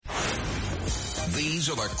These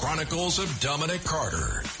are the Chronicles of Dominic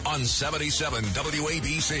Carter on 77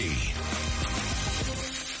 WABC.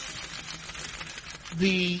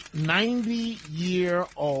 The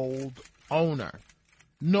 90-year-old owner.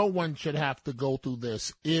 No one should have to go through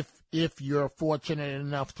this if you're fortunate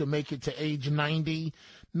enough to make it to age 90.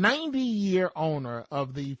 90-year owner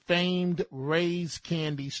of the famed Ray's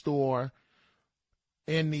Candy Store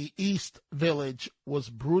in the East Village was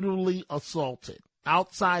brutally assaulted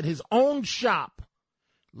outside his own shop,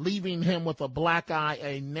 leaving him with a black eye,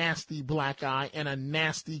 a nasty black eye, and a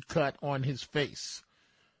nasty cut on his face.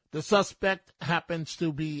 The suspect happens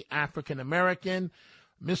to be African-American.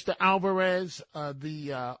 Mr. Alvarez,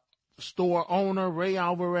 the store owner, Ray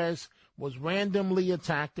Alvarez, was randomly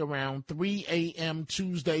attacked around 3 a.m.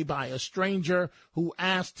 Tuesday by a stranger who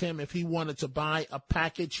asked him if he wanted to buy a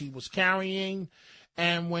package he was carrying.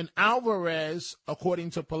 And when Alvarez,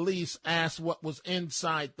 according to police, asked what was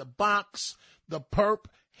inside the box, the perp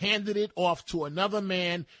handed it off to another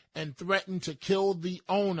man and threatened to kill the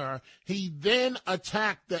owner. He then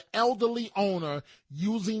attacked the elderly owner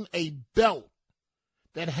using a belt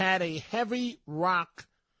that had a heavy rock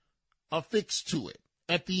affixed to it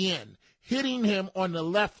at the end, hitting him on the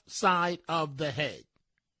left side of the head.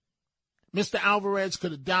 Mr. Alvarez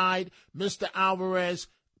could have died. Mr. Alvarez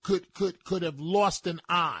could have lost an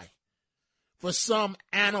eye for some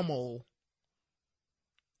animal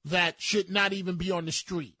that should not even be on the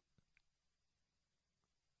street.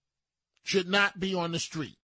 Should not be on the street.